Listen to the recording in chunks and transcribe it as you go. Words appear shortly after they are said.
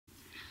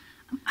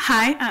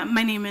Hi,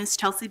 my name is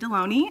Chelsea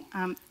DeLoney.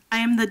 I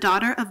am the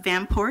daughter of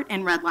Vanport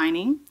and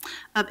Redlining,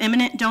 of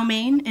eminent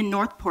domain in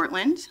North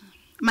Portland.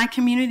 My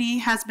community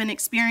has been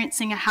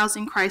experiencing a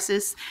housing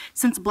crisis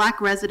since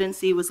Black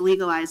residency was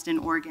legalized in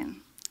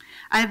Oregon.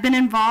 I have been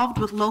involved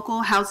with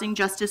local housing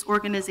justice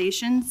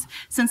organizations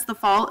since the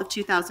fall of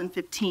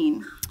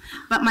 2015,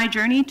 but my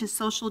journey to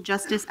social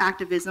justice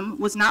activism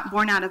was not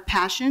born out of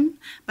passion,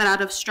 but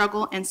out of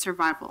struggle and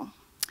survival.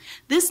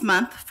 This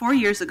month, 4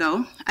 years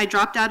ago, I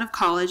dropped out of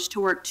college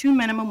to work 2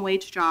 minimum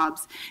wage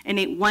jobs and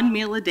ate 1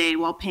 meal a day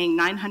while paying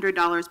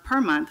 $900 per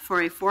month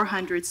for a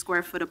 400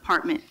 square foot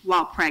apartment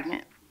while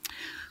pregnant.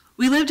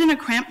 We lived in a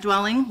cramped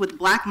dwelling with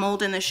black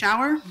mold in the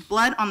shower,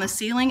 blood on the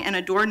ceiling, and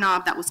a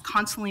doorknob that was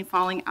constantly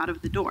falling out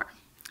of the door.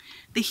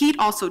 The heat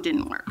also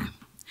didn't work.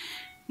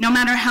 No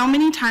matter how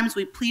many times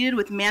we pleaded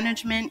with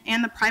management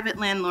and the private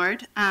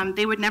landlord,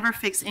 they would never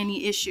fix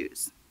any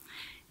issues.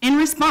 In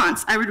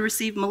response, I would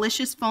receive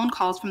malicious phone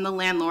calls from the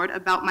landlord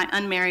about my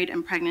unmarried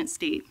and pregnant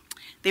state.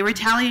 They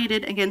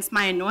retaliated against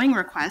my annoying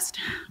request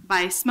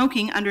by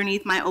smoking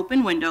underneath my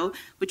open window,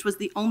 which was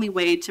the only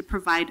way to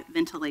provide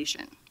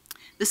ventilation.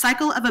 The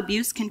cycle of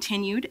abuse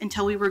continued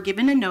until we were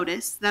given a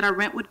notice that our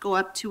rent would go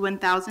up to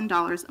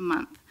 $1,000 a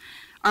month.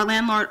 Our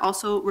landlord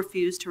also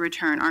refused to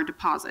return our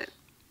deposit.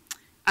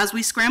 As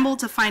we scrambled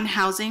to find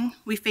housing,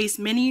 we faced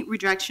many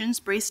rejections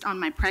based on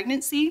my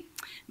pregnancy,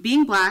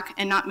 being Black,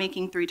 and not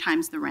making 3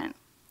 times the rent.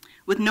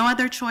 With no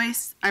other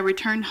choice, I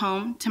returned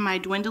home to my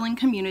dwindling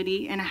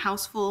community and a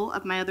house full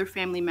of my other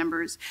family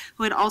members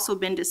who had also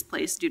been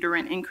displaced due to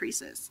rent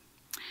increases.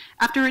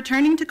 After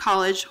returning to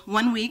college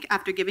 1 week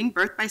after giving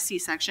birth by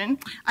C-section,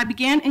 I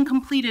began and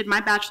completed my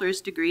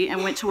bachelor's degree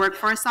and went to work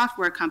for a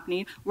software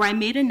company where I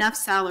made enough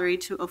salary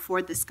to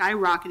afford the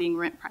skyrocketing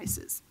rent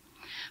prices.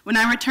 When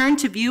I returned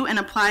to view and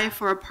apply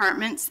for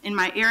apartments in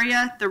my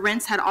area, the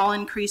rents had all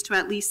increased to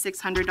at least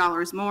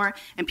 $600 more,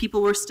 and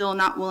people were still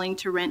not willing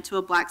to rent to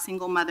a Black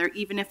single mother,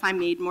 even if I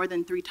made more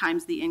than 3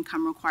 times the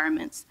income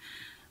requirements.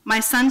 My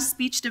son's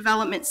speech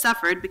development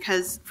suffered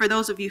because, for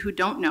those of you who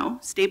don't know,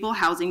 stable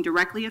housing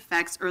directly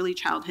affects early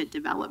childhood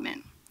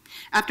development.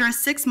 After a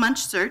 6-month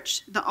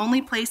search, the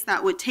only place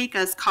that would take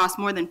us cost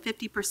more than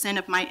 50%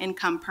 of my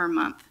income per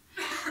month.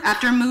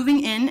 After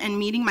moving in and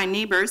meeting my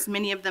neighbors,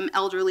 many of them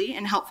elderly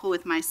and helpful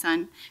with my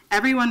son,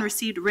 everyone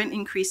received rent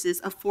increases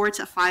of $400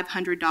 to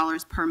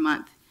 $500 per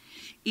month.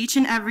 Each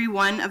and every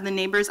one of the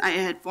neighbors I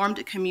had formed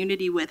a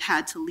community with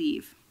had to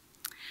leave.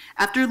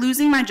 After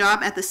losing my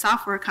job at the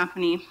software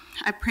company,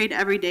 I prayed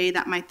every day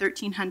that my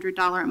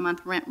 $1,300 a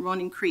month rent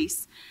won't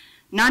increase.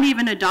 Not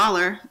even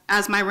 $1,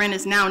 as my rent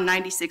is now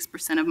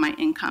 96% of my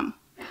income.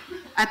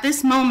 At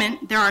this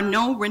moment, there are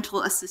no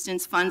rental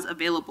assistance funds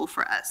available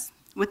for us.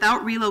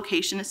 Without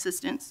relocation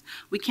assistance,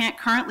 we can't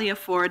currently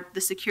afford the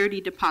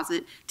security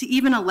deposit to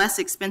even a less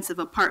expensive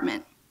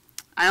apartment.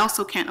 I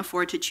also can't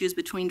afford to choose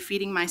between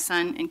feeding my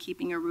son and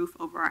keeping a roof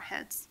over our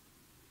heads.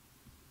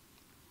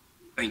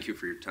 Thank you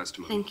for your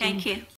testimony. Thank you.